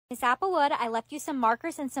Miss Applewood, I left you some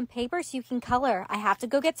markers and some paper so you can color. I have to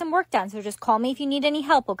go get some work done, so just call me if you need any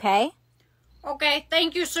help, okay? Okay,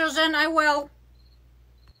 thank you, Susan. I will.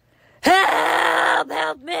 Help!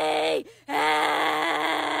 Help me! Help!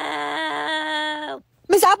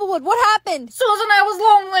 Miss Applewood, what happened? Susan, I was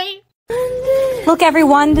lonely. Look,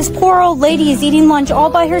 everyone, this poor old lady is eating lunch all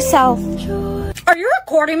by herself. Are you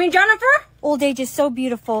recording me, Jennifer? Old age is so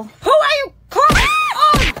beautiful. Who are you calling?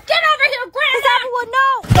 Oh, get over here, Grandma! Miss Applewood, no!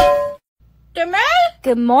 To me?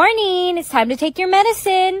 Good morning. It's time to take your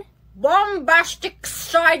medicine. Bombastic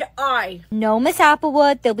side eye. No, Miss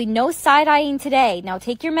Applewood, there'll be no side-eyeing today. Now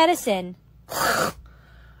take your medicine.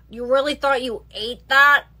 You really thought you ate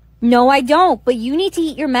that? No, I don't, but you need to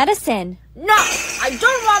eat your medicine. No, I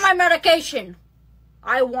don't want my medication.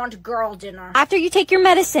 I want girl dinner. After you take your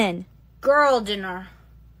medicine. Girl dinner.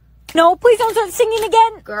 No, please don't start singing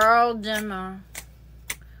again. Girl dinner.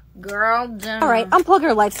 Girl dinner. All right, unplug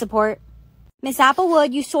your life support. Miss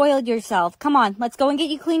Applewood, you soiled yourself. Come on, let's go and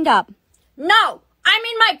get you cleaned up. No, I'm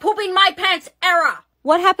in my pooping my pants era.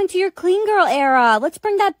 What happened to your clean girl era? Let's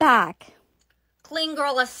bring that back. Clean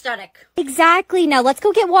girl aesthetic. Exactly. Now let's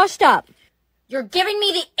go get washed up. You're giving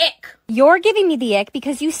me the ick. You're giving me the ick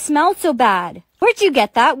because you smelled so bad. Where'd you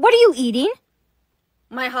get that? What are you eating?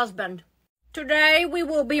 My husband. Today we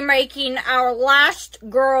will be making our last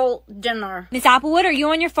girl dinner. Miss Applewood, are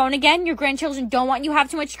you on your phone again? Your grandchildren don't want you to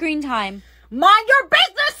have too much screen time. Mind your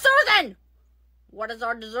business, Susan! What is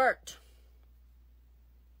our dessert?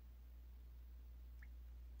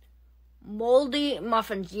 Moldy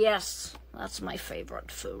muffins. Yes, that's my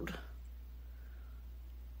favorite food.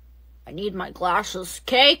 I need my glasses.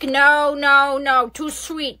 Cake? No, no, no. Too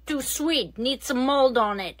sweet, too sweet. Need some mold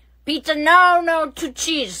on it. Pizza? No, no. Too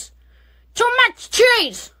cheese. Too much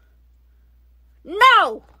cheese!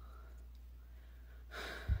 No!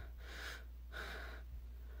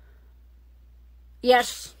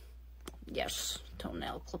 Yes. Yes.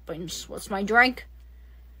 Toenail clippings. What's my drink?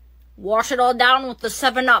 Wash it all down with the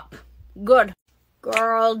 7-Up. Good.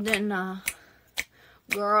 Girl dinner.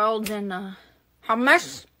 Girl dinner.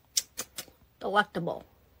 Hummus? Delectable.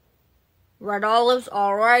 Red olives?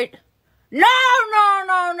 Alright. No, no,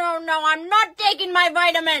 no, no, no. I'm not taking my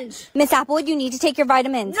vitamins. Miss Applewood, you need to take your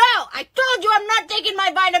vitamins. No, I told you I'm not taking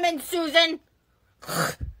my vitamins, Susan.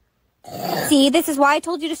 See, this is why I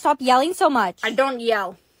told you to stop yelling so much. I don't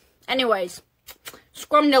yell. Anyways,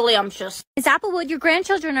 scrumdiddlyumptious. Miss Applewood, your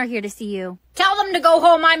grandchildren are here to see you. Tell them to go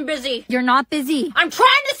home. I'm busy. You're not busy. I'm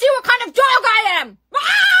trying to see what kind of dog I am.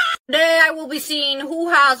 Ah! Today I will be seeing who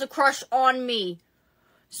has a crush on me.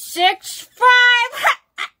 6'5".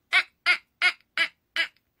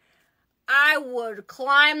 I would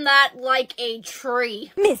climb that like a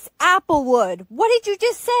tree. Miss Applewood, what did you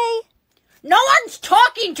just say? No one's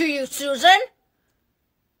talking to you, Susan.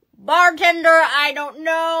 Bartender, I don't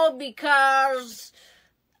know because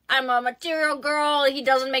I'm a material girl. He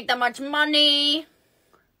doesn't make that much money.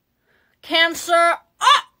 Cancer,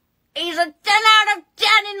 oh, he's a 10 out of 10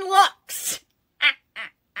 in looks.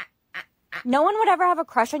 No one would ever have a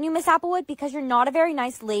crush on you, Miss Applewood, because you're not a very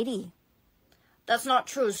nice lady. That's not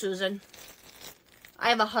true, Susan. I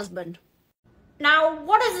have a husband. Now,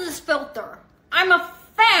 what is this filter? I'm a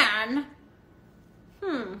fan.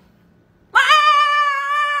 Ah!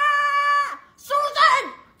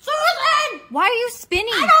 Susan! Susan! Why are you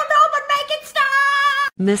spinning? I don't know, but make it stop!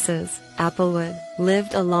 Mrs. Applewood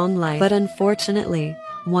lived a long life, but unfortunately,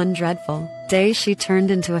 one dreadful day she turned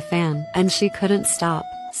into a fan, and she couldn't stop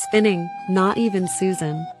spinning. Not even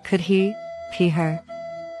Susan could pee her.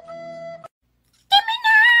 Give me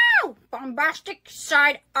now! Bombastic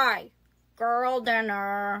side eye. Girl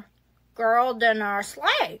dinner. Girl dinner.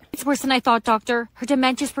 Slay. It's worse than I thought, Doctor. Her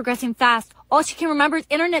dementia's progressing fast. All she can remember is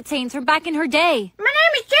internet sayings from back in her day. My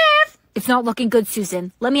name is Jeff. It's not looking good,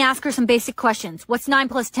 Susan. Let me ask her some basic questions. What's 9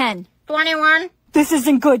 plus 10? 21. This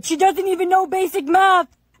isn't good. She doesn't even know basic math.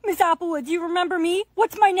 Miss Applewood, do you remember me?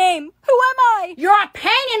 What's my name? Who am I? You're a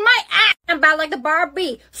pain in my ass. I'm bad like the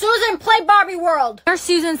Barbie. Susan, play Barbie World. Nurse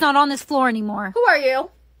Susan's not on this floor anymore. Who are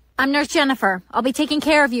you? I'm Nurse Jennifer. I'll be taking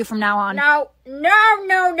care of you from now on. No, no,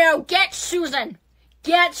 no, no. Get Susan.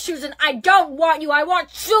 Get Susan. I don't want you. I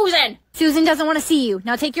want Susan. Susan doesn't want to see you.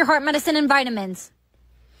 Now take your heart medicine and vitamins.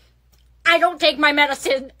 I don't take my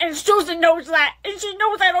medicine, and Susan knows that, and she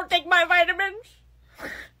knows I don't take my vitamins.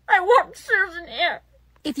 I want Susan here.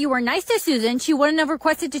 If you were nice to Susan, she wouldn't have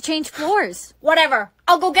requested to change floors. Whatever.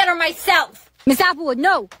 I'll go get her myself. Miss Applewood,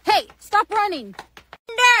 no. Hey, stop running.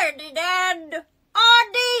 Dirty Dad.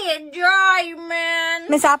 Oh, the enjoyment.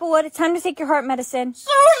 Miss Applewood, it's time to take your heart medicine.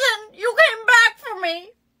 Susan, you came back for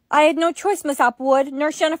me. I had no choice, Miss Applewood.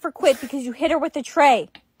 Nurse Jennifer quit because you hit her with a tray.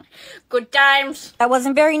 Good times. That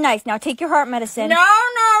wasn't very nice. Now take your heart medicine. No.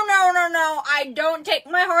 I don't take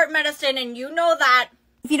my heart medicine, and you know that.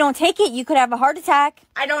 If you don't take it, you could have a heart attack.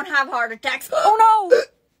 I don't have heart attacks. Oh no!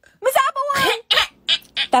 Miss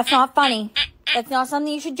Applewood! That's not funny. That's not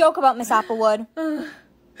something you should joke about, Miss Applewood.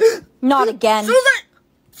 Not again.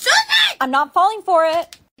 Susan! I'm not falling for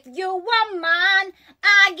it. If you want mine,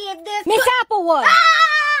 I give this Miss Applewood! Ah!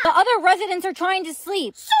 The other residents are trying to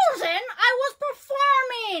sleep. Susan, I was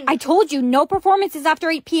performing! I told you, no performances after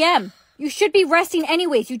 8 p.m. You should be resting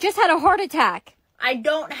anyways. You just had a heart attack. I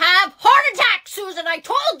don't have heart attacks, Susan, I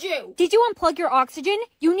told you! Did you unplug your oxygen?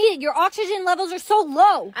 You need it. Your oxygen levels are so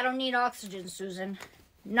low. I don't need oxygen, Susan.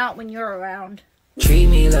 Not when you're around. Treat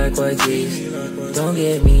me like white teeth, don't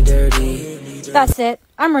get me dirty. That's it.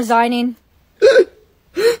 I'm resigning. I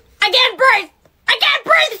can't breathe! I can't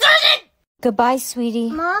breathe, Susan! Goodbye,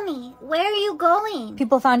 sweetie. Mommy, where are you going?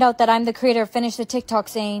 People found out that I'm the creator of Finish the TikTok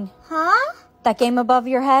saying, Huh? that game above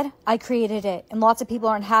your head, I created it, and lots of people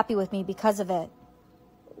aren't happy with me because of it.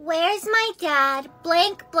 Where's my dad?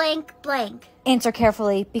 Blank, blank, blank. Answer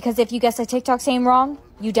carefully, because if you guess a TikTok saying wrong,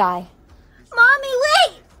 you die. Mommy,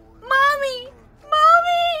 wait! Mommy!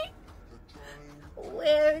 Mommy!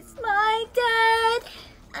 Where's my dad?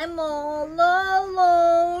 I'm all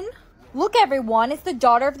alone. Look, everyone, it's the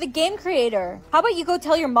daughter of the game creator. How about you go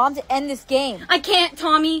tell your mom to end this game? I can't,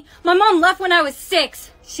 Tommy. My mom left when I was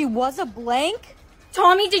 6. She was a blank?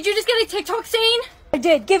 Tommy, did you just get a TikTok saying? I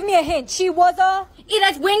did. Give me a hint. She was a... It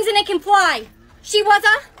has wings and it can fly. She was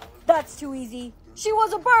a... That's too easy. She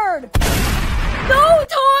was a bird. No,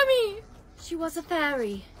 Tommy! She was a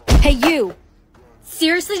fairy. Hey, you.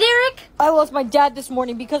 Seriously, Derek? I lost my dad this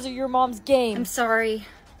morning because of your mom's game. I'm sorry.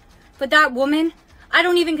 But that woman, I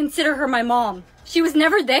don't even consider her my mom. She was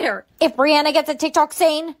never there. If Brianna gets a TikTok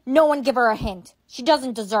saying, no one give her a hint. She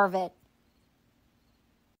doesn't deserve it.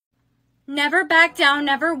 Never back down,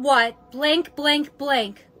 never what? Blank, blank,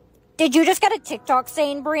 blank. Did you just get a TikTok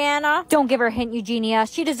saying, Brianna? Don't give her a hint, Eugenia.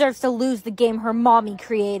 She deserves to lose the game her mommy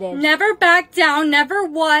created. Never back down, never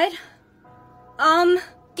what?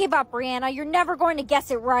 Give up, Brianna. You're never going to guess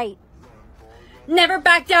it right. Never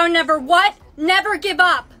back down, never what? Never give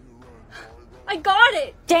up. I got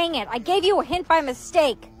it. Dang it. I gave you a hint by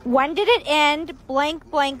mistake. When did it end? Blank,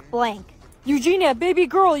 blank, blank. Eugenia, baby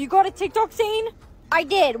girl, you got a TikTok saying? I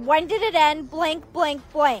did. When did it end? Blank, blank,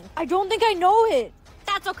 blank. I don't think I know it.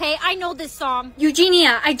 That's okay. I know this song.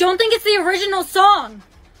 Eugenia, I don't think it's the original song.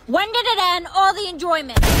 When did it end? All the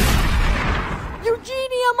enjoyment.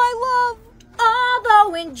 Eugenia, my love.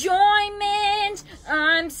 Although enjoyment,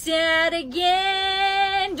 I'm sad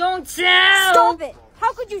again. Don't tell. Stop it.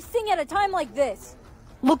 How could you sing at a time like this?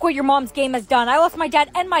 Look what your mom's game has done. I lost my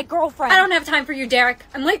dad and my girlfriend. I don't have time for you, Derek.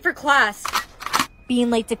 I'm late for class.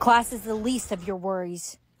 Being late to class is the least of your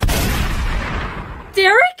worries.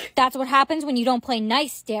 Derek? That's what happens when you don't play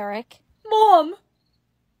nice, Derek. Mom.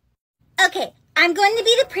 Okay, I'm going to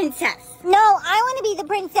be the princess. No, I want to be the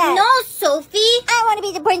princess. No, Sophie. I want to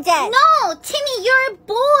be the princess. No, Timmy, you're a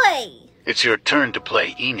boy. It's your turn to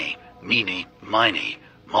play Eeny, Meeny, Miny,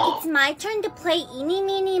 Mo. It's my turn to play Eeny,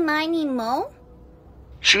 Meeny, Miny, Mo?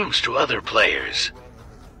 Choose to other players.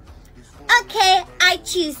 Okay, I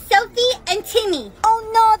choose Sophie and Timmy.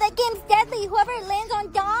 Oh no, that game's deadly. Whoever it lands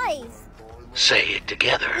on dies. Say it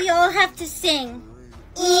together. We all have to sing.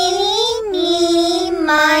 Eeny, meeny,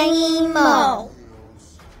 miny, mo.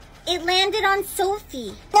 It landed on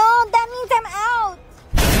Sophie. No, that means I'm out.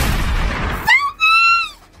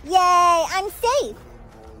 Sophie! Yay, I'm safe.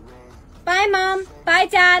 Bye, Mom. Bye,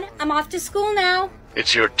 Dad. I'm off to school now.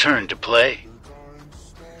 It's your turn to play.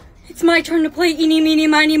 It's my turn to play Eeny, Meeny,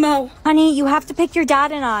 Miny, Mo. Honey, you have to pick your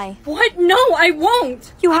dad and I. What? No, I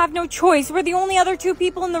won't. You have no choice. We're the only other 2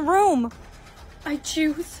 people in the room. I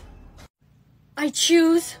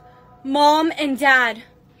choose Mom and Dad.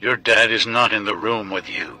 Your dad is not in the room with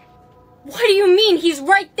you. What do you mean? He's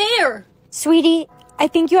right there. Sweetie, I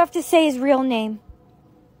think you have to say his real name.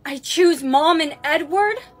 I choose Mom and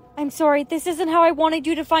Edward? I'm sorry, this isn't how I wanted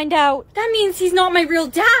you to find out. That means he's not my real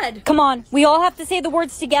dad. Come on, we all have to say the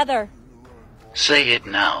words together. Say it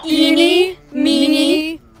now. Eeny,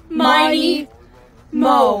 meeny, miny,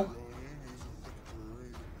 mo.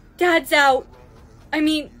 Dad's out.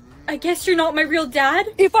 I guess you're not my real dad?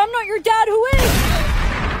 If I'm not your dad, who is?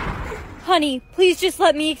 Honey, please just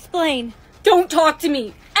let me explain. Don't talk to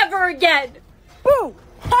me ever again. Boo!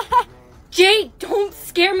 Jay, don't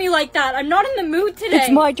scare me like that. I'm not in the mood today. It's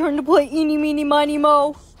my turn to play Eeny, Meeny, Miny,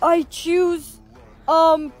 Mo. I choose,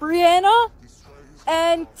 Brianna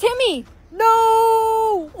and Timmy.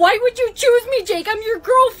 No! Why would you choose me, Jake? I'm your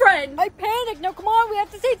girlfriend. I panicked. Now come on, we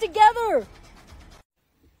have to say it together.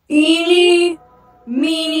 Eeny,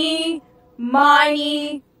 meeny,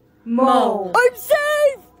 miny, mo. I'm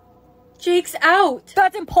safe! Jake's out.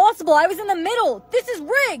 That's impossible. I was in the middle. This is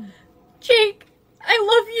rigged. Jake, I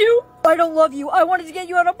love you. I don't love you. I wanted to get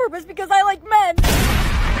you out on purpose because I like men.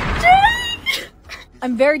 Jake!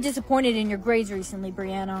 I'm very disappointed in your grades recently,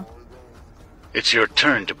 Brianna. It's your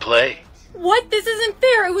turn to play. What? This isn't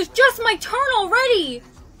fair. It was just my turn already.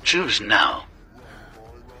 Choose now.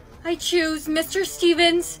 I choose Mr.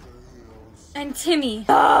 Stevens and Timmy.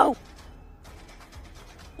 Oh!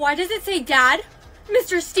 Why does it say Dad?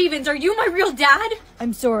 Mr. Stevens, are you my real dad?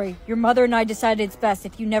 I'm sorry. Your mother and I decided it's best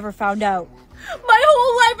if you never found out. My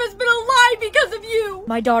whole life has been a lie because of you.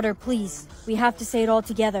 My daughter, please. We have to say it all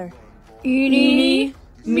together. Eeny,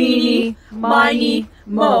 meeny, miny,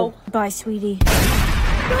 mo. Bye, sweetie.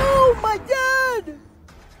 No, my dad!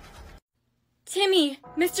 Timmy,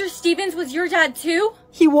 Mr. Stevens was your dad too?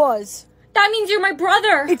 He was. That means you're my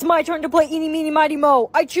brother. It's my turn to play Eeny, Meeny, Mighty, Mo.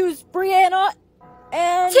 I choose Brianna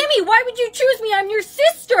and... Timmy, why would you choose me? I'm your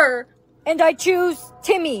sister. And I choose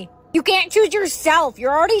Timmy. You can't choose yourself.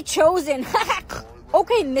 You're already chosen.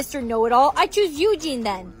 Okay, Mr. Know-It-All. I choose Eugene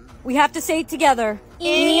then. We have to say it together.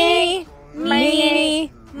 Eeny,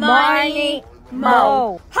 meeny, miny,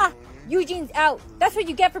 mo. Ha! Eugene's out. That's what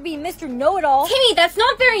you get for being Mr. Know-It-All. Timmy, that's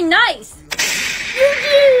not very nice.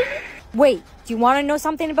 Wait, do you want to know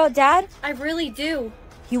something about Dad? I really do.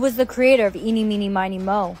 He was the creator of Eeny, Meeny, Miny,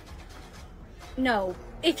 Mo. No.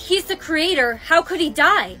 If he's the creator, how could he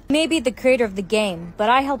die? Maybe the creator of the game, but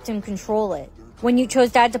I helped him control it. When you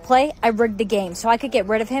chose Dad to play, I rigged the game so I could get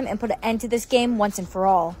rid of him and put an end to this game once and for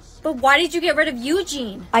all. But why did you get rid of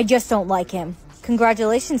Eugene? I just don't like him.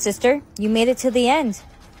 Congratulations, sister. You made it to the end.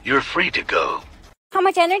 You're free to go. How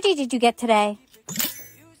much energy did you get today?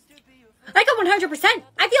 I got 100%.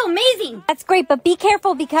 I feel amazing. That's great, but be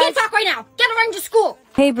careful because... Can't talk right now. Get run to school.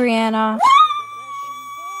 Hey, Brianna.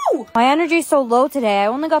 Woo! My energy's so low today. I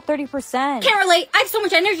only got 30%. Can't relate. I have so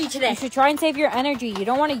much energy today. You should try and save your energy. You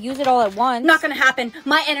don't want to use it all at once. Not gonna happen.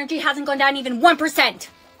 My energy hasn't gone down even 1%.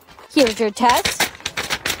 Here's your test.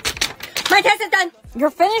 My test is done. You're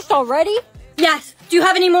finished already? Yes. Do you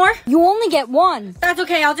have any more? You only get one. That's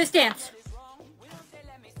okay. I'll just dance.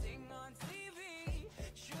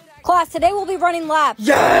 Class, today we'll be running laps.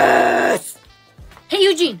 Yes! Hey,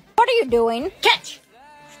 Eugene. What are you doing? Catch.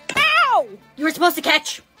 Ow! You were supposed to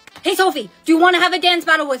catch. Hey, Sophie. Do you want to have a dance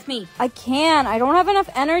battle with me? I can't. I don't have enough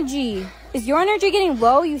energy. Is your energy getting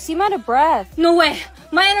low? You seem out of breath. No way.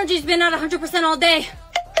 My energy's been at 100% all day.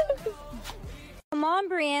 Come on,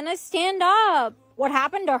 Brianna. Stand up. What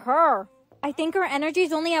happened to her? I think her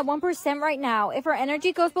energy's only at 1% right now. If her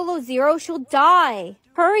energy goes below 0, she'll die.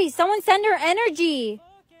 Hurry, someone send her energy.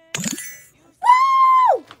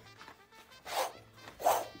 Woo!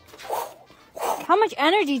 How much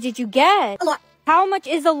energy did you get? A lot. How much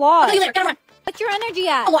is a lot? I'll see you later. Gotta run. What's your energy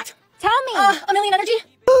at? A lot. Tell me. 1 million energy.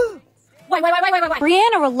 Why?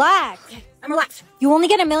 Brianna, relax. Okay, I'm relaxed. You only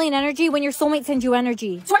get 1 million energy when your soulmate sends you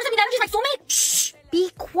energy. So what does that mean? Energy is my soulmate? Shh. Be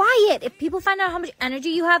quiet. If people find out how much energy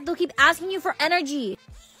you have, they'll keep asking you for energy.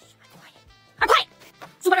 I'm quiet.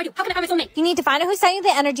 So what do I do? How can I find my soulmate? You need to find out who sent you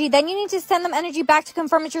the energy, then you need to send them energy back to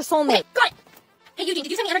confirm it's your soulmate. Okay, got it. Hey, Eugene,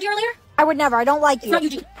 did you send me energy earlier? I would never. I don't like It's you. not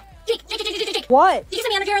Eugene. Jake. What? Did you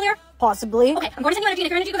send me energy earlier? Possibly. Okay, I'm going to send you energy, and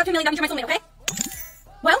if your energy goes up to 1 million, that means you're my soulmate, okay?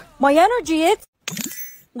 Well? My energy, it's...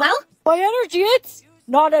 Well? My energy, it's...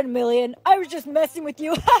 Not at 1 million. I was just messing with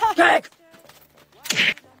you. Jake!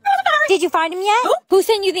 Did you find him yet? Who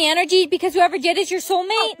sent you the energy? Because whoever did is your soulmate?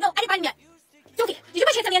 Oh, no, I didn't find him yet. Sophie, did you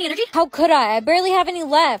by chance send me any energy? How could I? I barely have any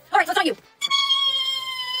left. Alright, so it's not you.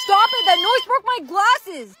 Stop it! That noise broke my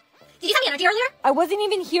glasses! Did you send me energy earlier? I wasn't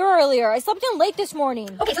even here earlier. I slept in late this morning.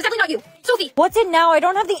 Okay, so it's definitely not you. Sophie! What's it now? I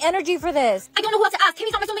don't have the energy for this. I don't know who else to ask.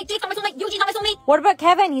 Timmy's not my soulmate, Jake's not my soulmate, Eugene's not my soulmate. What about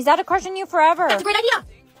Kevin? He's had a crush on you forever. That's a great idea.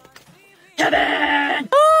 Kevin!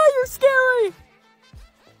 Oh, you're scary!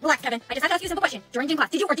 Relax, Kevin. I just had to ask you a simple question. During gym class,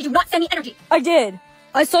 did you or did you not send me energy? I did.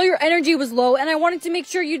 I saw your energy was low, and I wanted to make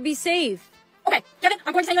sure you'd be safe. Okay, Kevin,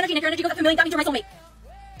 I'm going to send you energy, and if your energy goes up to 1 million, that means you're my soulmate.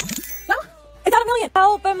 Well? It's at 1 million.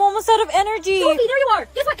 Help, I'm almost out of energy. Sophie, there you are.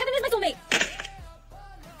 Guess what? Kevin is my soulmate.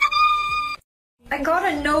 I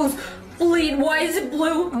got a nose bleed. Why is it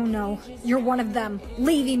blue? Oh no, you're one of them.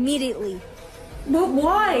 Leave immediately. But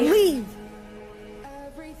why? Leave.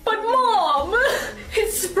 But Mom!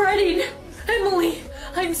 It's spreading. Emily,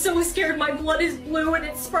 I'm so scared. My blood is blue and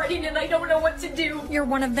it's spreading and I don't know what to do. You're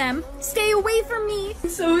one of them. Stay away from me. I'm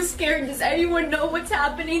so scared. Does anyone know what's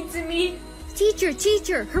happening to me?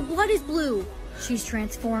 Teacher, her blood is blue. She's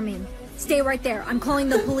transforming. Stay right there. I'm calling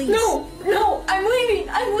the police. No, I'm leaving.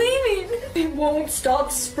 It won't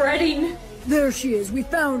stop spreading. There she is. We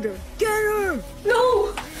found her. Get her!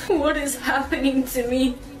 No! What is happening to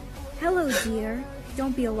me? Hello, dear.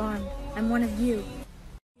 Don't be alarmed. I'm one of you.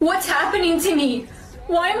 What's happening to me?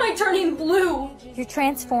 Why am I turning blue? You're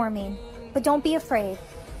transforming. But don't be afraid.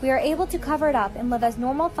 We are able to cover it up and live as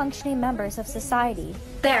normal functioning members of society.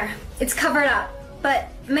 There, it's covered up. But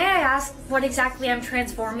may I ask what exactly I'm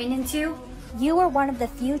transforming into? You are one of the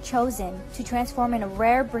few chosen to transform in a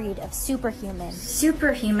rare breed of superhuman.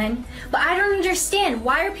 Superhuman? But I don't understand.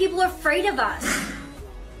 Why are people afraid of us?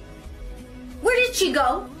 Where did she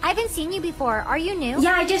go? I haven't seen you before. Are you new?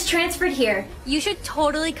 Yeah, I just transferred here. You should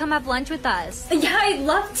totally come have lunch with us. Yeah, I'd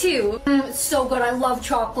love to. It's so good. I love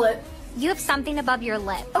chocolate. You have something above your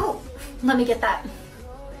lip. Oh, let me get that.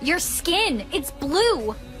 Your skin. It's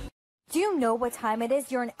blue. Do you know what time it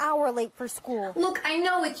is? You're an hour late for school. Look, I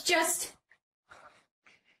know, it's just...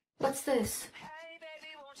 What's this?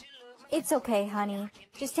 It's okay, honey.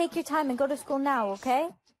 Just take your time and go to school now, okay?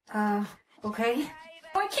 Okay.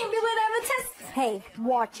 I can't believe I have a test. Hey,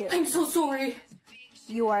 watch it. I'm so sorry.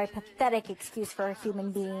 You are a pathetic excuse for a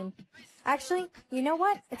human being. Actually, you know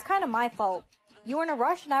what? It's kind of my fault. You were in a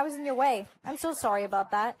rush and I was in your way. I'm so sorry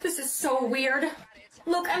about that. This is so weird.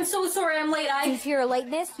 Look, I'm so sorry I'm late. Due to your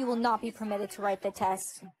lateness, you will not be permitted to write the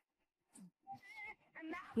test.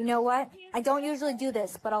 You know what? I don't usually do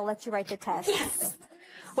this, but I'll let you write the test. Yes!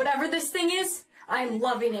 Whatever this thing is, I'm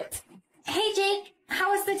loving it. Hey, Jake,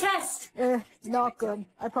 how was the test? Not good.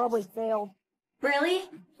 I probably failed. Really?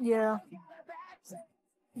 Yeah.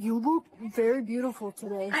 You look very beautiful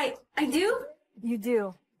today. I do? You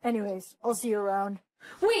do. Anyways, I'll see you around.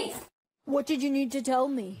 Wait! What did you need to tell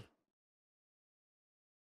me?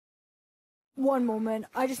 One moment.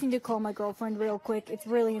 I just need to call my girlfriend real quick. It's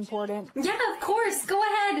really important. Yeah, of course. Go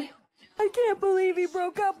ahead. I can't believe he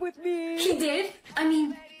broke up with me. He did? I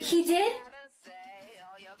mean, he did?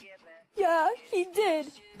 Yeah, he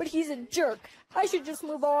did. But he's a jerk. I should just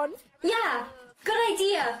move on. Yeah, good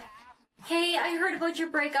idea. Hey, I heard about your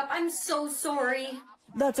breakup. I'm so sorry.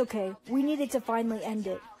 That's okay. We needed to finally end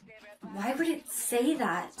it. Why would it say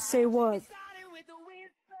that? Say what?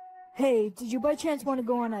 Hey, did you by chance want to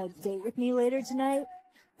go on a date with me later tonight?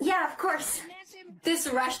 Yeah, of course. This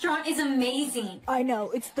restaurant is amazing. I know,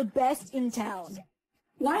 it's the best in town.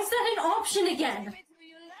 Why is that an option again?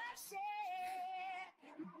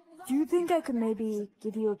 Do you think I could maybe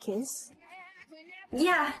give you a kiss?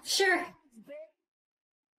 Yeah, sure.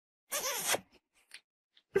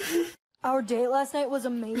 Our date last night was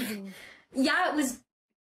amazing. Yeah, it was...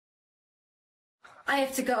 I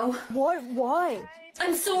have to go. What? Why?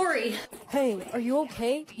 I'm sorry. Hey, are you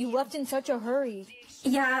okay? You left in such a hurry.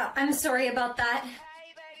 Yeah, I'm sorry about that.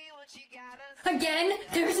 Again,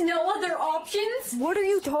 there's no other options? What are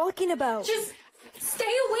you talking about? Just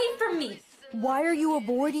stay away from me. Why are you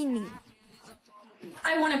avoiding me?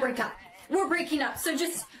 I want to break up. We're breaking up, so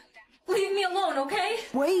just leave me alone, okay?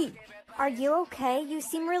 Wait. Are you okay? You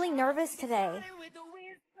seem really nervous today.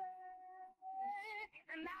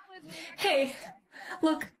 Hey,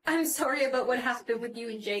 look, I'm sorry about what happened with you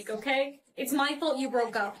and Jake, okay? It's my fault you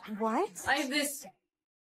broke up. What? I have this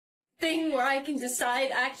thing where I can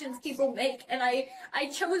decide actions people make, and I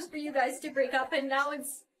chose for you guys to break up, and now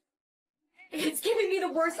it's giving me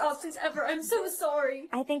the worst options ever. I'm so sorry.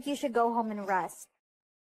 I think you should go home and rest.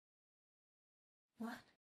 What?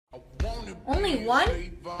 Only one?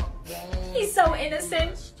 He's so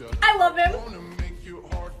innocent. I love him.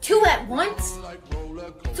 Two at once?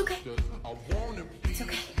 It's okay. It's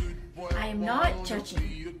okay. I am not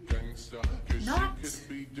judging. Not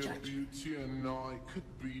judging.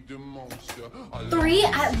 Three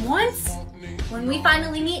at once? When we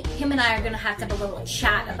finally meet, him and I are gonna have to have a little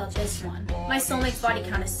chat about this one. My soulmate's body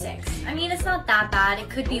count is 6. I mean, it's not that bad. It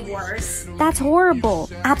could be worse. That's horrible.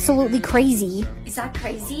 Absolutely crazy. Is that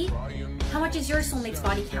crazy? How much is your soulmate's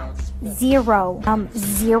body count? 0.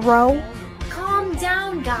 0? Calm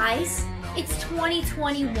down, guys. It's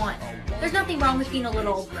 2021. There's nothing wrong with being a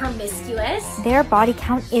little promiscuous. Their body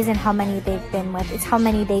count isn't how many they've been with. It's how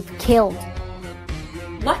many they've killed.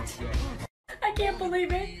 What? I can't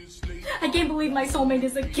believe it. I can't believe my soulmate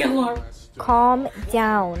is a killer. Calm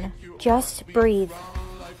down. Just breathe.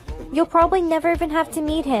 You'll probably never even have to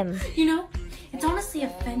meet him. You know, it's honestly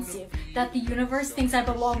offensive that the universe thinks I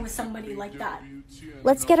belong with somebody like that.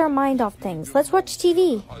 Let's get our mind off things. Let's watch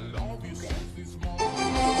TV.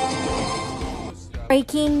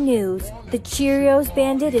 Breaking news. The Cheerios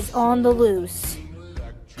bandit is on the loose.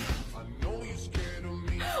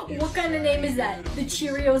 What kind of name is that? The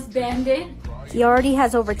Cheerios Bandit? He already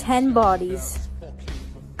has over 10 bodies.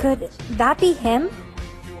 Could that be him?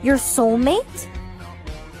 Your soulmate?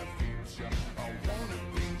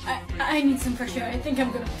 I I need some fresh air. I think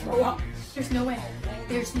I'm gonna throw up. There's no way.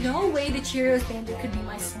 There's no way the Cheerios Bandit could be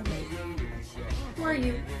my soulmate. Who are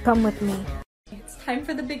you? Come with me. It's time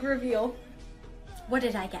for the big reveal. What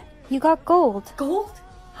did I get? You got gold. Gold?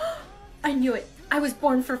 I knew it. I was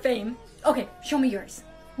born for fame. Okay, show me yours.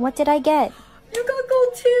 What did I get? You got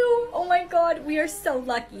gold too! Oh my god, we are so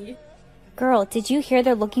lucky. Girl, did you hear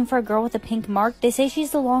they're looking for a girl with a pink mark? They say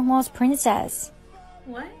she's the long-lost princess.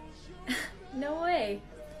 What? No way.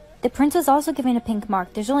 The prince was also given a pink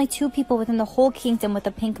mark. There's only 2 people within the whole kingdom with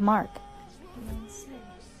a pink mark.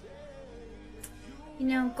 You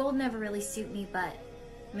know, gold never really suit me, but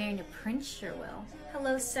marrying a prince sure will.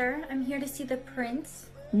 Hello, sir. I'm here to see the prince.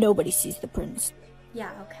 Nobody sees the prince.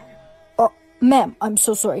 Yeah, okay. Ma'am, I'm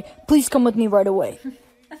so sorry. Please come with me right away.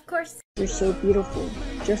 Of course. You're so beautiful,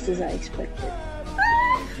 just as I expected.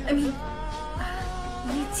 I mean,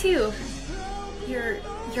 you too.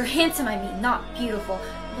 You're handsome, I mean, not beautiful.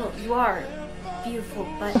 Well, you are beautiful,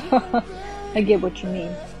 but... I get what you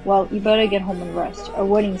mean. Well, you better get home and rest. Our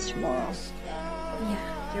wedding's tomorrow.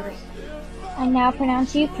 Yeah, you're right. I now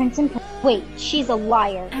pronounce you Prince and Prince. Wait, she's a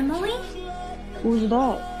liar. Emily? Who's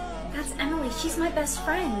that? That's Emily. She's my best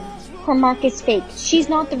friend. Her mark is fake. She's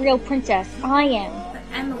not the real princess. I am. But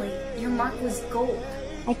Emily, your mark was gold.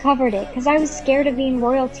 I covered it because I was scared of being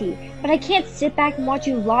royalty. But I can't sit back and watch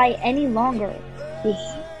you lie any longer.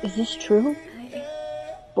 Is this true?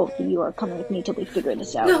 Both of you are coming with me till we figure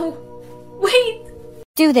this out. No! Wait!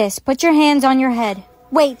 Do this. Put your hands on your head.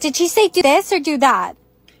 Wait, did she say do this or do that?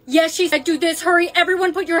 Yes, she said do this. Hurry,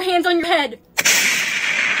 everyone put your hands on your head.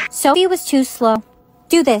 Sophie was too slow.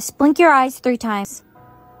 Do this. Blink your eyes 3 times.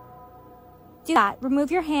 Do that.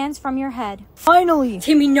 Remove your hands from your head. Finally!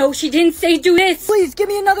 Timmy, no, she didn't say do this. Please, give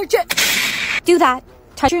me another chance! Do that.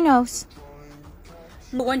 Touch your nose.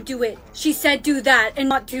 No one do it. She said do that and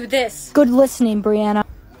not do this. Good listening, Brianna.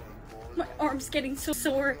 My arm's getting so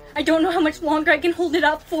sore. I don't know how much longer I can hold it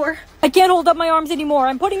up for. I can't hold up my arms anymore.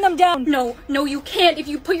 I'm putting them down. No, you can't. If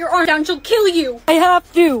you put your arm down, she'll kill you. I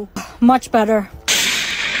have to. Much better.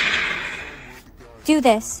 Do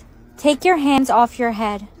this. Take your hands off your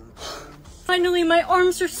head. Finally, my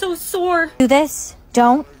arms are so sore. Do this.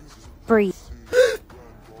 Don't breathe.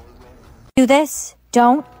 Do this.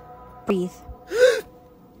 Don't breathe.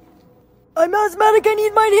 I'm asthmatic. I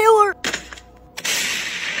need my inhaler.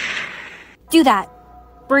 Do that.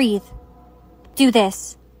 Breathe. Do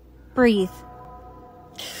this. Breathe.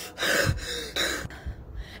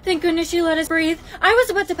 Thank goodness she let us breathe. I was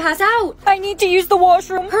about to pass out. I need to use the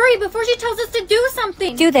washroom. Hurry before she tells us to do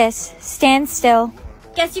something. Do this. Stand still.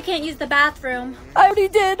 Guess you can't use the bathroom. I already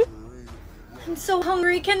did. I'm so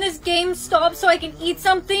hungry. Can this game stop so I can eat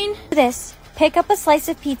something? Do this. Pick up a slice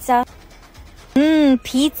of pizza.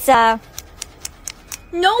 Pizza.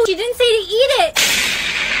 No, she didn't say to eat it.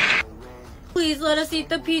 Please let us eat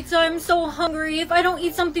the pizza. I'm so hungry. If I don't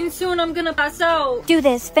eat something soon, I'm gonna pass out. Do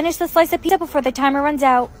this. Finish the slice of pizza before the timer runs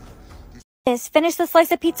out. Finish the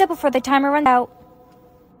slice of pizza before the timer runs out.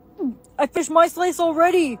 I finished my slice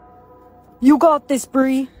already. You got this,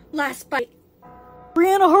 Bree. Last bite.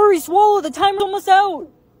 Brianna, hurry, swallow. The timer's almost out.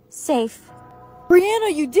 Safe.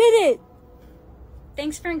 Brianna, you did it.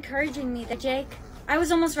 Thanks for encouraging me, Jake. I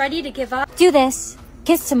was almost ready to give up. Do this.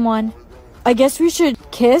 Kiss someone. I guess we should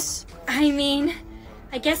kiss. I mean,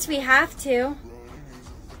 I guess we have to.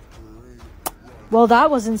 Well, that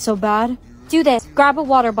wasn't so bad. Do this. Grab a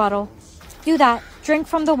water bottle. Do that. Drink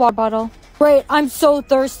from the water bottle. Great, I'm so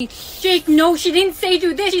thirsty. Jake, no, she didn't say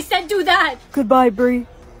do this. She said do that. Goodbye, Bree.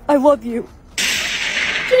 I love you.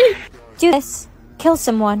 Jake. Do this. Kill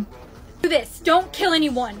someone. Do this. Don't kill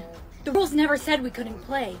anyone. The rules never said we couldn't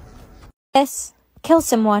play. This. Kill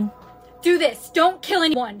someone. Do this. Don't kill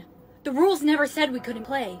anyone. The rules never said we couldn't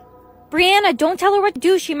play. Brianna, don't tell her what to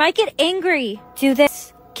do. She might get angry. Do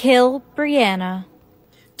this. Kill Brianna.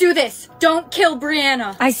 Do this. Don't kill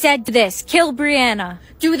Brianna. I said do this. Kill Brianna.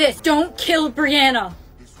 Do this. Don't kill Brianna.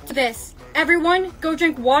 Do this. Everyone, go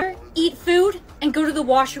drink water, eat food, and go to the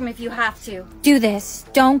washroom if you have to. Do this.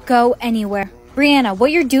 Don't go anywhere. Brianna,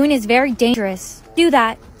 what you're doing is very dangerous. Do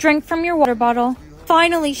that. Drink from your water bottle.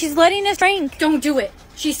 Finally, she's letting us drink. Don't do it.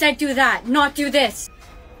 She said do that, not do this.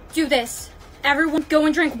 Do this. Everyone go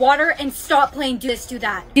and drink water and stop playing do this, do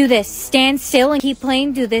that. Do this. Stand still and keep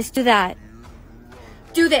playing do this, do that.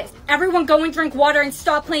 Do this. Everyone go and drink water and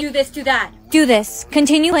stop playing do this, do that. Do this.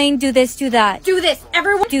 Continue playing do this, do that. Do this.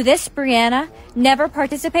 Everyone. Do this, Brianna. Never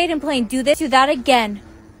participate in playing do this, do that again.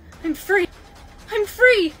 I'm free. I'm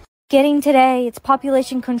free. Getting today, it's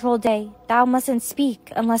population control day. Thou mustn't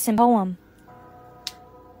speak unless in poem.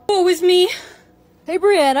 Woe is me. Hey,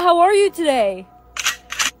 Brianna, how are you today?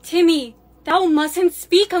 Timmy, Thou mustn't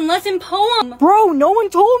speak unless in poem. Bro, no one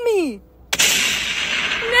told me.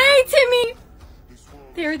 Nay, Timmy!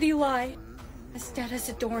 There thee lie, as dead as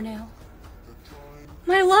a doornail.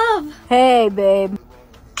 My love! Hey, babe.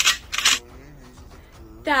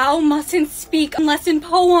 Thou mustn't speak unless in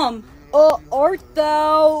poem. Art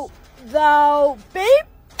thou, babe?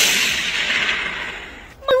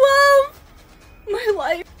 My love! My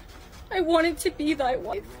life. I wanted to be thy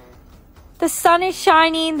wife. The sun is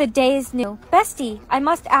shining, the day is new. Bestie, I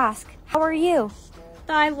must ask, how are you?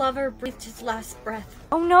 Thy lover breathed his last breath.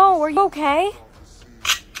 Oh no, are you okay?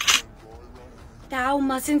 Thou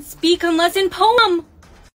mustn't speak unless in poem.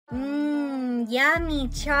 Yummy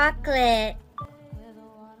chocolate.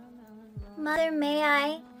 Mother, may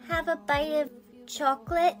I have a bite of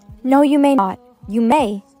chocolate? No, you may not. You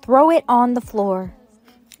may throw it on the floor.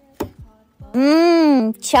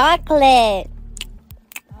 Chocolate.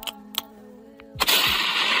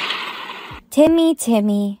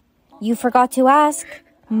 Timmy, you forgot to ask.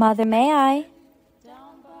 Mother, may I?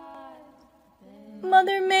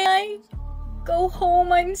 Mother, may I go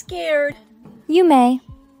home? I'm scared. You may.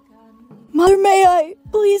 Mother, may I?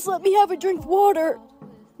 Please let me have a drink of water.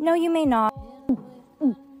 No, you may not.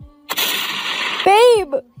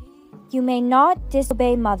 Babe! You may not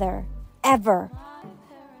disobey Mother. Ever.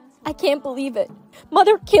 I can't believe it.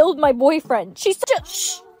 Mother killed my boyfriend. She's such a...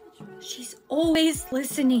 Shh! She's always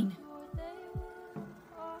listening.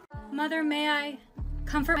 Mother, may I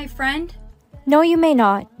comfort my friend? No, you may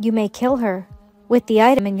not. You may kill her. With the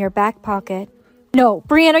item in your back pocket. No,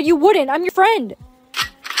 Brianna, you wouldn't. I'm your friend.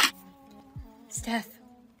 Steph,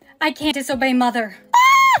 I can't disobey Mother.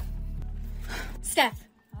 Steph,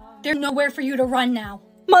 there's nowhere for you to run now.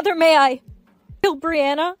 Mother, may I kill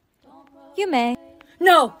Brianna? You may.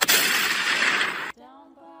 No!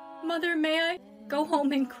 Mother, may I go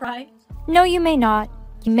home and cry? No, you may not.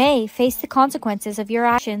 You may face the consequences of your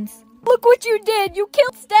actions. Look what you did! You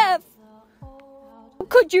killed Steph! How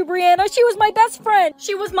could you, Brianna? She was my best friend!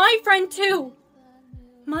 She was my friend too!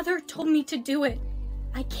 Mother told me to do it.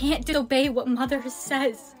 I can't disobey what Mother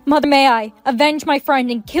says. Mother, may I avenge my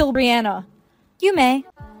friend and kill Brianna? You may.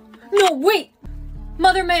 No, wait!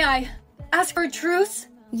 Mother, may I ask for a truce?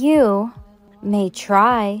 You may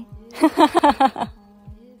try.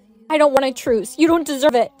 I don't want a truce. You don't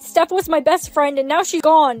deserve it. Steph was my best friend and now she's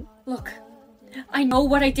gone. Look, I know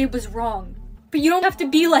what I did was wrong, but you don't have to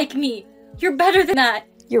be like me. You're better than that.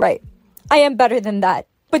 You're right. I am better than that.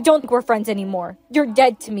 But don't think we're friends anymore. You're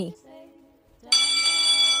dead to me.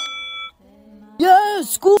 Yeah,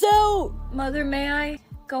 school's out! Mother, may I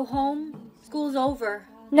go home? School's over.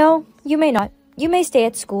 No, you may not. You may stay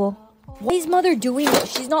at school. Why is Mother doing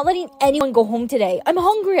this? She's not letting anyone go home today. I'm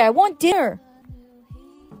hungry. I want dinner.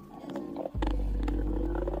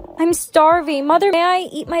 I'm starving. Mother, may I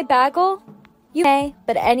eat my bagel? You may,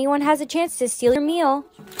 but anyone has a chance to steal your meal.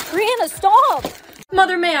 Brianna, stop!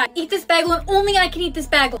 Mother, may I eat this bagel and only I can eat this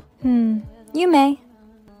bagel? You may.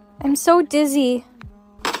 I'm so dizzy.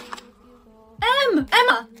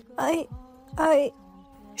 Emma!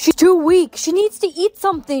 She's too weak. She needs to eat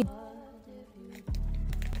something.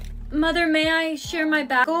 Mother, may I share my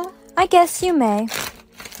bagel? I guess you may.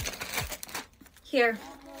 Here.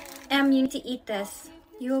 Em, you need to eat this.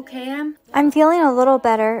 You okay, Em? I'm feeling a little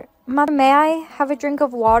better. Mother, may I have a drink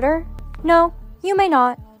of water? No, you may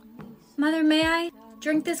not. Mother, may I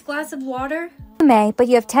drink this glass of water? You may, but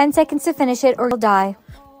you have 10 seconds to finish it or you'll die.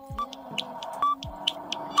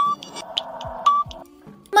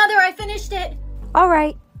 Mother, I finished it!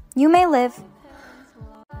 Alright, you may live.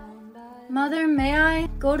 Mother, may I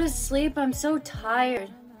go to sleep? I'm so tired.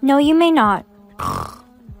 No, you may not.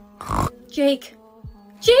 Jake!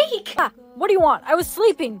 Jake! Ah, what do you want? I was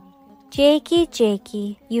sleeping.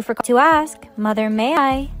 Jakey, you forgot to ask. Mother, may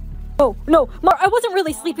I? Oh, no, I wasn't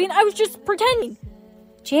really sleeping. I was just pretending.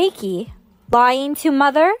 Jakey, lying to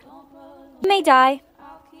Mother? You may die.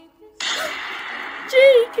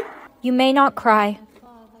 Jake! You may not cry.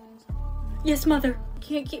 Yes, Mother.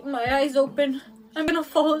 Can't keep my eyes open. I'm gonna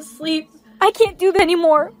fall asleep. I can't do that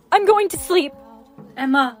anymore. I'm going to sleep.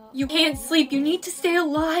 Emma, you can't sleep. You need to stay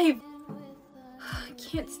alive. I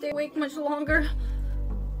can't stay awake much longer.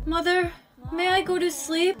 Mother, may I go to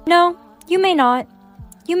sleep? No, you may not.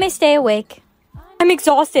 You may stay awake. I'm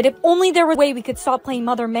exhausted. If only there was a way we could stop playing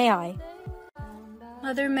Mother, may I?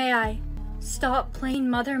 Mother, may I stop playing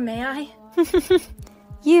Mother, may I?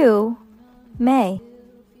 You may.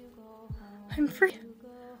 I'm free.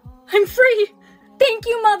 I'm free! Thank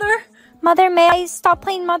you, Mother! Mother, may I stop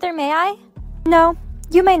playing Mother, may I? No,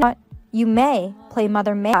 you may not. You may play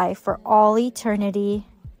Mother, may I for all eternity.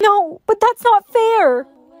 No, but that's not fair.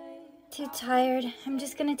 Too tired. I'm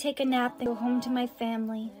just gonna take a nap and go home to my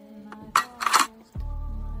family.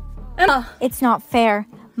 Emma! It's not fair.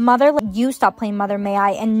 Mother let you stop playing Mother May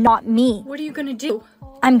I and not me. What are you gonna do?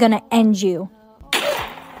 I'm gonna end you.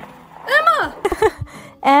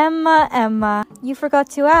 Emma! Emma, you forgot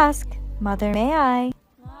to ask. Mother May I?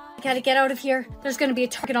 I gotta get out of here. There's gonna be a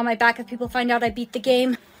target on my back if people find out I beat the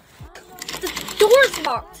game. The door's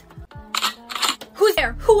locked! Who's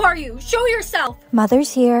there? Who are you? Show yourself!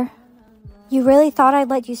 Mother's here. You really thought I'd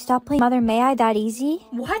let you stop playing Mother May I that easy?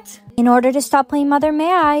 What? In order to stop playing Mother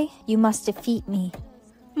May I, you must defeat me.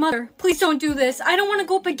 Mother, please don't do this. I don't want to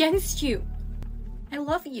go up against you. I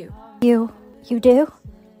love you. You do?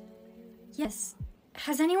 Yes.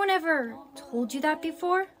 Has anyone ever told you that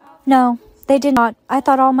before? No, they did not. I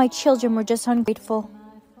thought all my children were just ungrateful.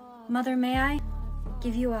 Mother, may I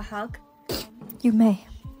give you a hug? You may.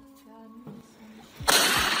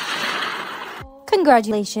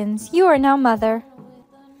 Congratulations, you are now Mother.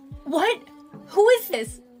 What? Who is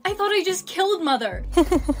this? I thought I just killed Mother.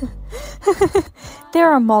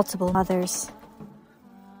 There are multiple mothers.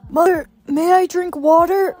 Mother, may I drink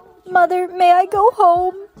water? Mother, may I go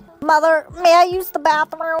home? Mother, may I use the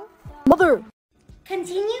bathroom? Mother!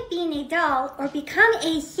 Continue being a doll or become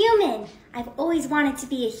a human. I've always wanted to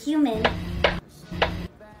be a human.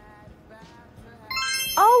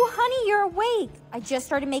 Oh, honey, you're awake. I just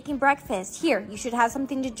started making breakfast. Here, you should have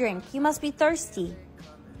something to drink. You must be thirsty.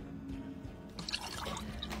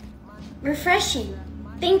 Refreshing.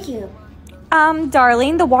 Thank you.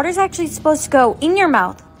 Darling, the water's actually supposed to go in your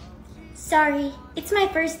mouth. Sorry, it's my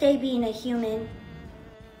first day being a human.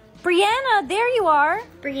 Brianna, there you are.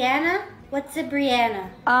 Brianna? What's a Brianna?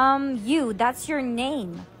 That's your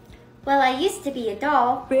name. Well, I used to be a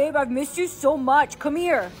doll. Babe, I've missed you so much. Come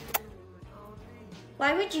here.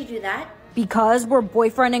 Why would you do that? Because we're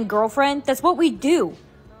boyfriend and girlfriend. That's what we do.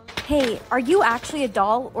 Hey, are you actually a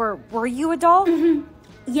doll, or were you a doll?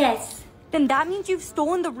 Yes. Then that means you've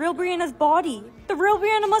stolen the real Brianna's body. The real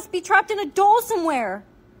Brianna must be trapped in a doll somewhere.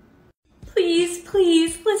 Please,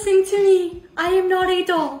 please, listen to me. I am not a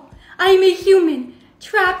doll. I am a human,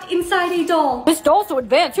 trapped inside a doll. This doll's so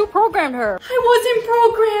advanced. Who programmed her? I wasn't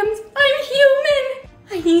programmed. I'm human.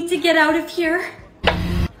 I need to get out of here.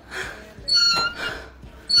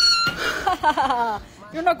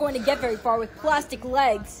 You're not going to get very far with plastic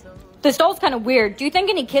legs. This doll's kind of weird. Do you think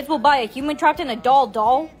any kids will buy a human trapped in a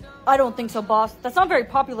doll? I don't think so, boss. That's not very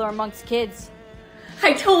popular amongst kids.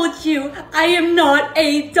 I told you, I am not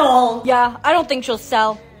a doll. Yeah, I don't think she'll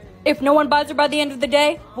sell. If no one buys her by the end of the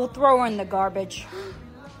day, we'll throw her in the garbage.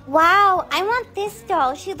 Wow, I want this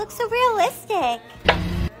doll. She looks so realistic.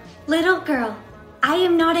 Little girl, I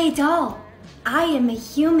am not a doll. I am a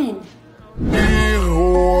human.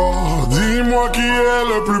 Dis-moi qui est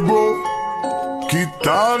le plus beau, qui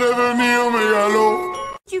t'a devenir mégalo.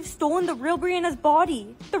 You've stolen the real Brianna's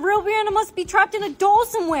body. The real Brianna must be trapped in a doll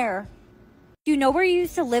somewhere. Do you know where you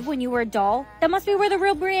used to live when you were a doll? That must be where the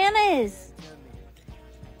real Brianna is.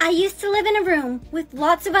 I used to live in a room with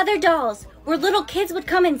lots of other dolls where little kids would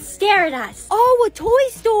come and stare at us. Oh, a toy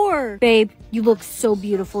store. Babe, you look so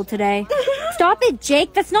beautiful today. Stop it,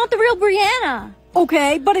 Jake. That's not the real Brianna.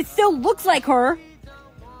 Okay, but it still looks like her.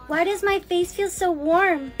 Why does my face feel so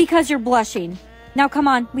warm? Because you're blushing. Now come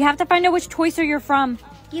on, we have to find out which toy store you're from.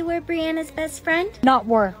 You were Brianna's best friend? Not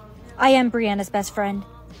were. I am Brianna's best friend.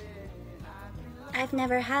 I've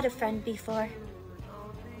never had a friend before.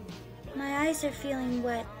 My eyes are feeling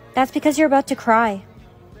wet. That's because you're about to cry.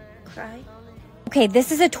 Cry? Okay,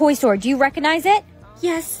 this is a toy store. Do you recognize it?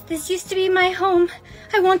 Yes, this used to be my home.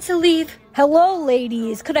 I want to leave. Hello,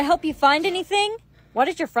 ladies. Could I help you find anything? Why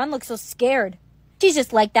does your friend look so scared? She's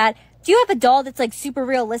just like that. Do you have a doll that's like super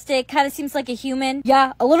realistic? Kind of seems like a human?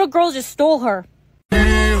 Yeah, a little girl just stole her.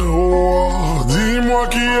 Dis-moi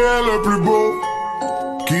qui est le plus beau,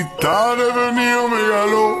 qui t'a devenir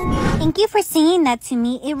mégalo. Thank you for saying that to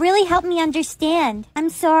me. It really helped me understand. I'm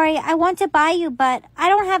sorry, I want to buy you, but I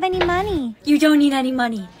don't have any money. You don't need any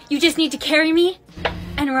money. You just need to carry me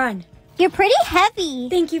and run. You're pretty heavy.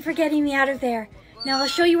 Thank you for getting me out of there. Now I'll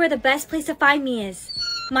show you where the best place to find me is.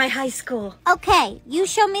 My high school. Okay, you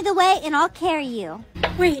show me the way and I'll carry you.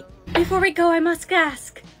 Wait, before we go, I must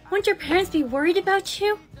ask. Won't your parents be worried about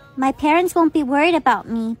you? My parents won't be worried about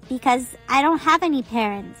me because I don't have any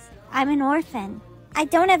parents. I'm an orphan. I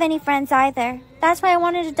don't have any friends either. That's why I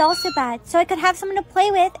wanted a doll so bad, so I could have someone to play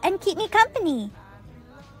with and keep me company.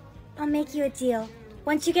 I'll make you a deal.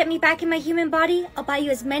 Once you get me back in my human body, I'll buy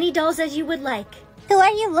you as many dolls as you would like. Who are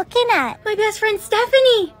you looking at? My best friend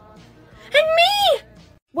Stephanie! And me!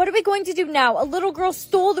 What are we going to do now? A little girl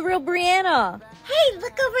stole the real Brianna. Hey,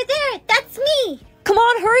 look over there! That's me! Come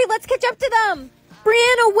on, hurry, let's catch up to them.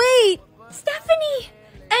 Brianna, wait. Stephanie!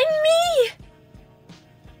 And me!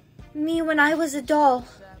 Me when I was a doll.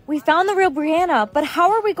 We found the real Brianna, but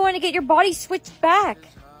how are we going to get your body switched back?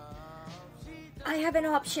 I have an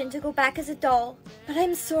option to go back as a doll, but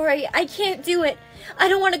I'm sorry, I can't do it. I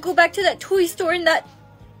don't want to go back to that toy store and that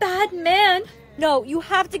bad man. No, you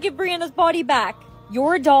have to give Brianna's body back.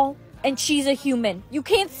 You're a doll, and she's a human. You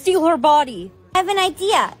can't steal her body. I have an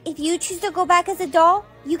idea. If you choose to go back as a doll,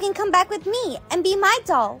 you can come back with me and be my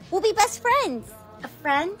doll. We'll be best friends. A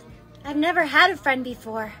friend? I've never had a friend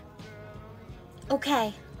before.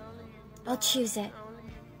 Okay, I'll choose it.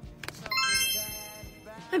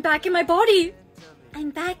 I'm back in my body. I'm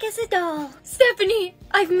back as a doll. Stephanie,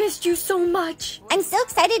 I've missed you so much. I'm so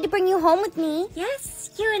excited to bring you home with me.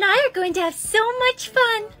 Yes, you and I are going to have so much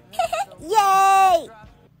fun. Yay!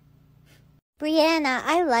 Brianna,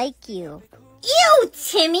 I like you. Ew,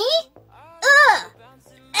 Timmy! Ugh!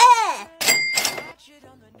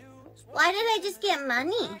 Why did I just get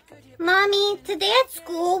money? Mommy, today at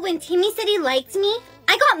school, when Timmy said he liked me,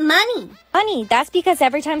 I got money. Honey, that's because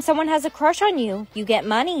every time someone has a crush on you, you get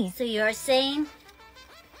money. So you're saying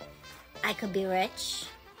I could be rich?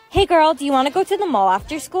 Hey girl, do you want to go to the mall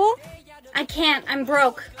after school? I can't, I'm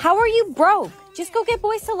broke. How are you broke? Just go get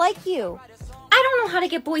boys to like you. I don't know how to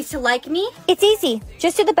get boys to like me. It's easy.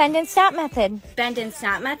 Just do the bend and snap method. Bend and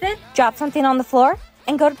snap method? Drop something on the floor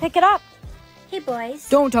and go to pick it up. Hey boys.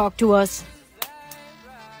 Don't talk to us.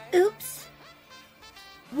 Oops.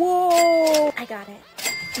 Whoa! I got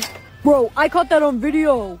it. Bro, I caught that on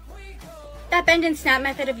video. That bend and snap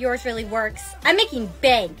method of yours really works. I'm making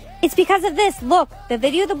bank. It's because of this. Look, the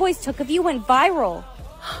video the boys took of you went viral.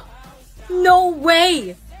 No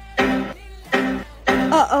way!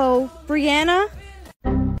 Uh-oh, Brianna?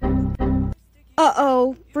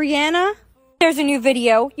 Uh-oh, Brianna? There's a new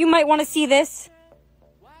video. You might want to see this.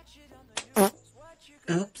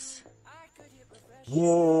 Oops.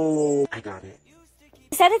 Whoa. I got it.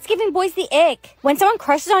 He said it's giving boys the ick. When someone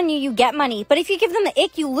crushes on you, you get money. But if you give them the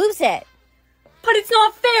ick, you lose it. But it's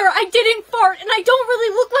not fair. I didn't fart, and I don't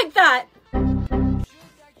really look like that.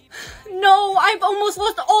 No, I've almost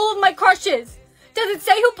lost all of my crushes. Does it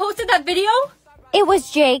say who posted that video? It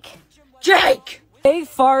was Jake. Jake! Hey,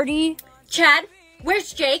 Farty. Chad,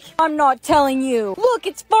 where's Jake? I'm not telling you. Look,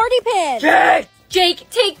 it's Farty Pin. Jake! Jake,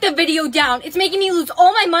 take the video down. It's making me lose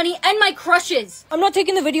all my money and my crushes. I'm not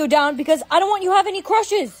taking the video down because I don't want you to have any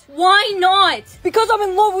crushes. Why not? Because I'm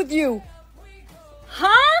in love with you.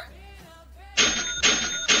 Huh?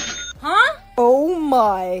 Huh? Oh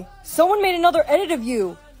my. Someone made another edit of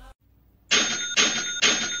you.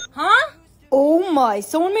 Huh? Oh my,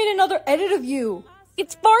 someone made another edit of you.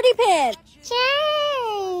 It's Farty Pin.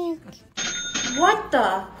 Jake! What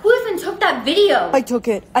the? Who even took that video? I took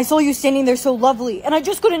it. I saw you standing there so lovely, and I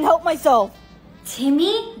just couldn't help myself.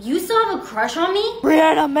 Timmy, you still have a crush on me?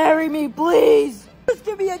 Brianna, marry me, please. Just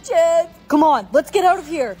give me a chance. Come on, let's get out of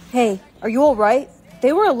here. Hey, are you all right?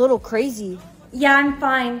 They were a little crazy. Yeah, I'm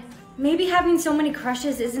fine. Maybe having so many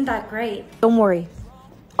crushes isn't that great. Don't worry.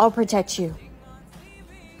 I'll protect you.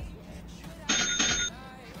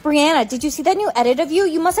 Brianna, did you see that new edit of you?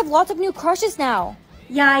 You must have lots of new crushes now.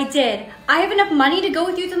 Yeah, I did. I have enough money to go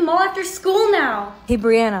with you to the mall after school now. Hey,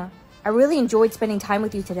 Brianna, I really enjoyed spending time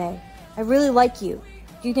with you today. I really like you.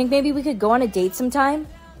 Do you think maybe we could go on a date sometime?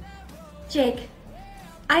 Jake,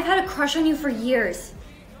 I've had a crush on you for years.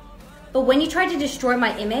 But when you tried to destroy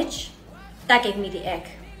my image, that gave me the ick.